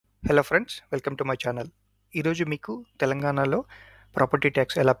Hello friends, welcome to my channel. ఈరోజు మీకు తెలంగాణలో ప్రాపర్టీ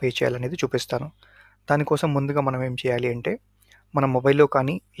ట్యాక్స్ ఎలా పే చేయాలనేది చూపిస్తాను. దానికోసం ముందుగా మనం ఏం చేయాలి అంటే, మన మొబైల్‌లో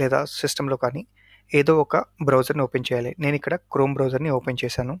కానీ లేదా సిస్టమ్‌లో కానీ ఏదో ఒక బ్రౌజర్‌ని ఓపెన్ చేయాలి. నేను ఇక్కడ క్రోమ్ బ్రౌజర్‌ని ఓపెన్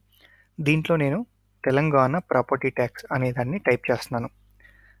చేశాను. దీంట్లో నేను తెలంగాణ ప్రాపర్టీ ట్యాక్స్ అనే దాన్ని టైప్ చేస్తున్నాను.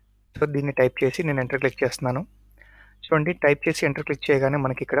 సో, దీన్ని టైప్ చేసి నేను ఎంటర్ క్లిక్ చేస్తున్నాను. చూడండి, టైప్ చేసి ఎంటర్ క్లిక్ చేయగానే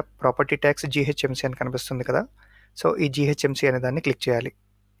మనకి ఇక్కడ ప్రాపర్టీ ట్యాక్స్ జీహెచ్ఎంసీ అని కనిపిస్తుంది కదా! సో, ఈ జీహెచ్ఎంసీ అనే దాన్ని క్లిక్ చేయాలి.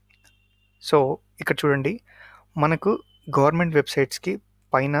 సో, ఇక్కడ చూడండి, మనకు గవర్నమెంట్ వెబ్‌సైట్స్‌కి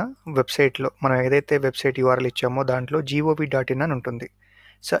పైన వెబ్‌సైట్‌లో మనం ఏదైతే వెబ్‌సైట్ యూఆర్ఎల్ ఇచ్చామో దాంట్లో జీఓవీ.ఇన్ అని ఉంటుంది.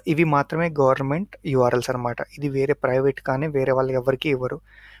 సో, ఇవి మాత్రమే గవర్నమెంట్ యూఆర్ఎల్స్ అనమాట. ఇది వేరే ప్రైవేట్ కానీ వేరే వాళ్ళు ఎవ్వరికీ ఇవ్వరు.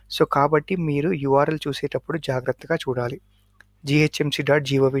 సో, కాబట్టి మీరు యూఆర్ఎల్ చూసేటప్పుడు జాగ్రత్తగా చూడాలి.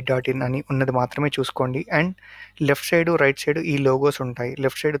 ghmc.gov.in అని ఉన్నది మాత్రమే చూసుకోండి. And left side, right side ఈ లోగోస్ ఉంటాయి.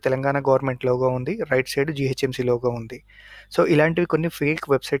 Left side Telangana government logo ఉంది. రైట్ సైడ్ జీహెచ్ఎంసీ లోగో ఉంది. సో, ఇలాంటివి కొన్ని ఫేక్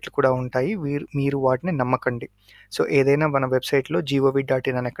వెబ్‌సైట్‌లు కూడా ఉంటాయి. మీరు వాటిని నమ్మకండి. సో, ఏదైనా మన వెబ్‌సైట్‌లో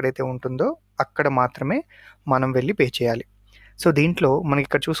gov.in అని ఎక్కడైతే ఉంటుందో అక్కడ మాత్రమే మనం వెళ్లి పే చేయాలి. సో, దీంట్లో మనకి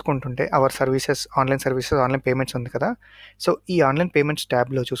ఇక్కడ చూసుకుంటుంటే అవర్ సర్వీసెస్, ఆన్‌లైన్ పేమెంట్స్ ఉంది కదా! సో, ఈ ఆన్‌లైన్ పేమెంట్స్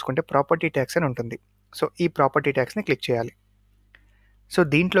ట్యాబ్‌లో చూసుకుంటే ప్రాపర్టీ ట్యాక్స్ అని ఉంటుంది. సో, ఈ ప్రాపర్టీ ట్యాక్స్‌ని క్లిక్ చేయాలి. సో,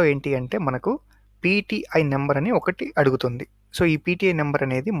 దీంట్లో ఏంటి అంటే మనకు పీటీఐ నంబర్ అని ఒకటి అడుగుతుంది. సో, ఈ పీటీఐ నంబర్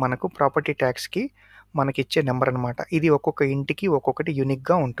అనేది మనకు ప్రాపర్టీ ట్యాక్స్‌కి మనకిచ్చే నంబర్ అనమాట. ఇది ఒక్కొక్క ఇంటికి ఒక్కొక్కటి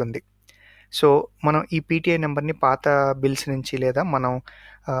యూనిక్‌గా ఉంటుంది. సో, మనం ఈ పీటీఐ నంబర్‌ని పాత బిల్స్ నుంచి లేదా మనం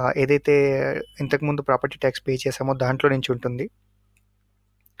ఏదైతే ఇంతకుముందు ప్రాపర్టీ ట్యాక్స్ పే చేసామో దాంట్లో నుంచి ఉంటుంది.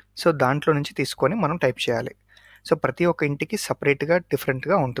 సో, దాంట్లో నుంచి తీసుకొని మనం టైప్ చేయాలి. సో, ప్రతి ఒక్క ఇంటికి సెపరేట్‌గా,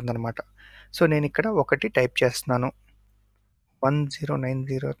 డిఫరెంట్‌గా ఉంటుందనమాట. సో, నేనిక్కడ ఒకటి టైప్ చేస్తున్నాను.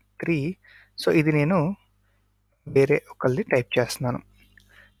 10903. సో, ఇది నేను వేరే ఒకళ్ళది టైప్ చేస్తున్నాను.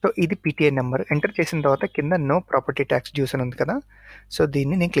 సో, ఇది పీటీఐ నంబర్. ఎంటర్ చేసిన తర్వాత కింద నో ప్రాపర్టీ ట్యాక్స్ డ్యూస్ అని ఉంది కదా! సో,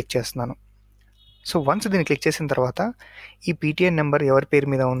 దీన్ని నేను క్లిక్ చేస్తున్నాను. సో, వన్స్ దీన్ని క్లిక్ చేసిన తర్వాత ఈ పీటీఐ నంబర్ ఎవరి పేరు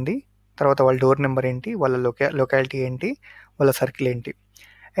మీద ఉంది, తర్వాత వాళ్ళ డోర్ నంబర్ ఏంటి, వాళ్ళ లొకాలిటీ ఏంటి, వాళ్ళ సర్కిల్ ఏంటి.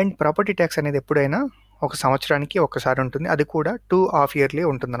 అండ్ ప్రాపర్టీ ట్యాక్స్ అనేది ఎప్పుడైనా ఒక సంవత్సరానికి ఒక్కసారి ఉంటుంది. అది కూడా 2 హాఫ్ ఇయర్లీ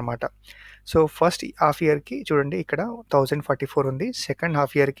ఉంటుందన్నమాట. సో, ఫస్ట్ హాఫ్ ఇయర్‌కి చూడండి ఇక్కడ 1044 ఉంది. సెకండ్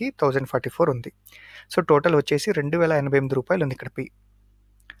హాఫ్ ఇయర్‌కి 1044 ఉంది. సో, టోటల్ వచ్చేసి రూ. 2088 ఉంది ఇక్కడ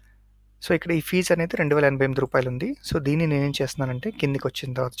సో, ఇక్కడ ఈ ఫీజ్ అనేది రూ. 2088 ఉంది. సో, దీన్ని నేనేం చేస్తున్నానంటే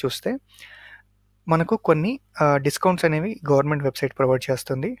కిందికొచ్చిన తర్వాత చూస్తే మనకు కొన్ని డిస్కౌంట్స్ అనేవి గవర్నమెంట్ వెబ్‌సైట్ ప్రొవైడ్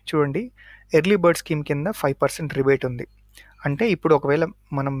చేస్తుంది. చూడండి, ఎర్లీ బర్డ్ స్కీమ్ కింద 5% రిబేట్ ఉంది. అంటే ఇప్పుడు ఒకవేళ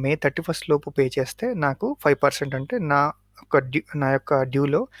మనం మే 31 లోపు పే చేస్తే నాకు 5% అంటే నా యొక్క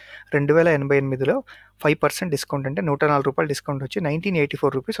డ్యూలో 2088లో 5% డిస్కౌంట్ అంటే రూ. 104 డిస్కౌంట్ వచ్చి రూ.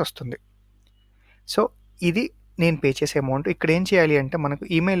 1984 వస్తుంది. సో, ఇది నేను పే చేసే అమౌంట్. ఇక్కడ ఏం చేయాలి అంటే మనకు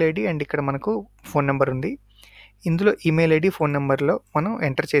ఈమెయిల్ ఐడీ అండ్ ఇక్కడ మనకు ఫోన్ నంబర్ ఉంది. ఇందులో ఈమెయిల్ ఐడీ, ఫోన్ నంబర్‌లో మనం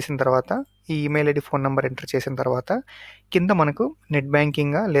ఎంటర్ చేసిన తర్వాత ఈ email ID, phone number enter చేసిన తర్వాత కింద మనకు నెట్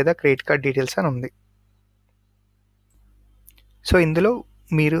బ్యాంకింగా లేదా క్రెడిట్ కార్డ్ డీటెయిల్స్ అని ఉంది. సో, ఇందులో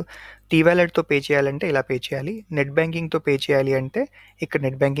మీరు వాలెట్‌తో పే చేయాలంటే ఇలా పే చేయాలి. నెట్ బ్యాంకింగ్‌తో పే చేయాలి అంటే ఇక్కడ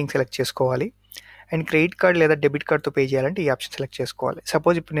నెట్ బ్యాంకింగ్ సెలెక్ట్ చేసుకోవాలి. అండ్ క్రెడిట్ కార్డ్ లేదా డెబిట్ కార్డ్‌తో పే చేయాలంటే ఈ ఆప్షన్ సెలెక్ట్ చేసుకోవాలి.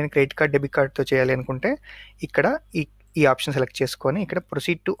 సపోజ్ ఇప్పుడు నేను క్రెడిట్ కార్డ్, డెబిట్ కార్డ్‌తో చేయాలి అనుకుంటే ఇక్కడ ఈ ఆప్షన్ సెలెక్ట్ చేసుకొని ఇక్కడ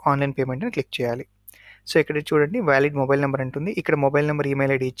ప్రొసీడ్ టు ఆన్‌లైన్ పేమెంట్ అని క్లిక్ చేయాలి. సో, ఇక్కడ చూడండి వాలిడ్ మొబైల్ నంబర్ అంటుంది. ఇక్కడ మొబైల్ నంబర్,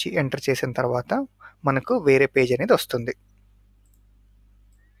 ఈమెయిల్ ఐడీ ఇచ్చి ఎంటర్ చేసిన తర్వాత మనకు వేరే పేజ్ అనేది వస్తుంది.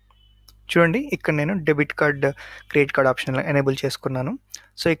 చూడండి, ఇక్కడ నేను debit card, credit card option enable చేసుకున్నాను.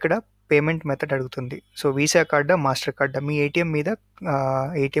 సో, ఇక్కడ పేమెంట్ మెథడ్ అడుగుతుంది. సో, వీసా కార్డా, మాస్టర్ కార్డా, మీ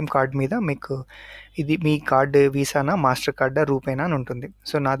ఏటీఎం కార్డ్ మీద మీకు ఇది మీ కార్డ్ వీసానా, మాస్టర్ కార్డా, రూపేనా అని ఉంటుంది.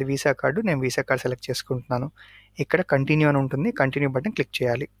 సో, నాది వీసా కార్డు. నేను వీసా కార్డ్ సెలెక్ట్ చేసుకుంటున్నాను. ఇక్కడ కంటిన్యూ అని ఉంటుంది. కంటిన్యూ బటన్ క్లిక్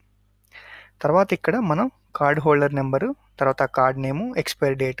చేయాలి. తర్వాత ఇక్కడ మనం కార్డ్ హోల్డర్ నెంబరు, తర్వాత కార్డ్ నేము,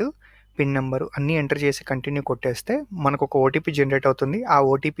 ఎక్స్‌పైరీ డేటు, పిన్ నంబరు అన్నీ ఎంటర్ చేసి కంటిన్యూ కొట్టేస్తే మనకు ఒక ఓటీపీ జనరేట్ అవుతుంది. ఆ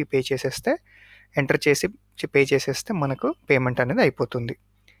ఓటీపీ ఎంటర్ చేసి పే చేసేస్తే మనకు పేమెంట్ అనేది అయిపోతుంది.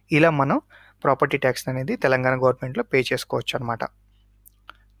 ఇలా మనం ప్రాపర్టీ ట్యాక్స్ అనేది తెలంగాణ గవర్నమెంట్‌లో pay చేసుకోవచ్చనమాట.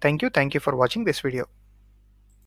 Thank you for watching this video.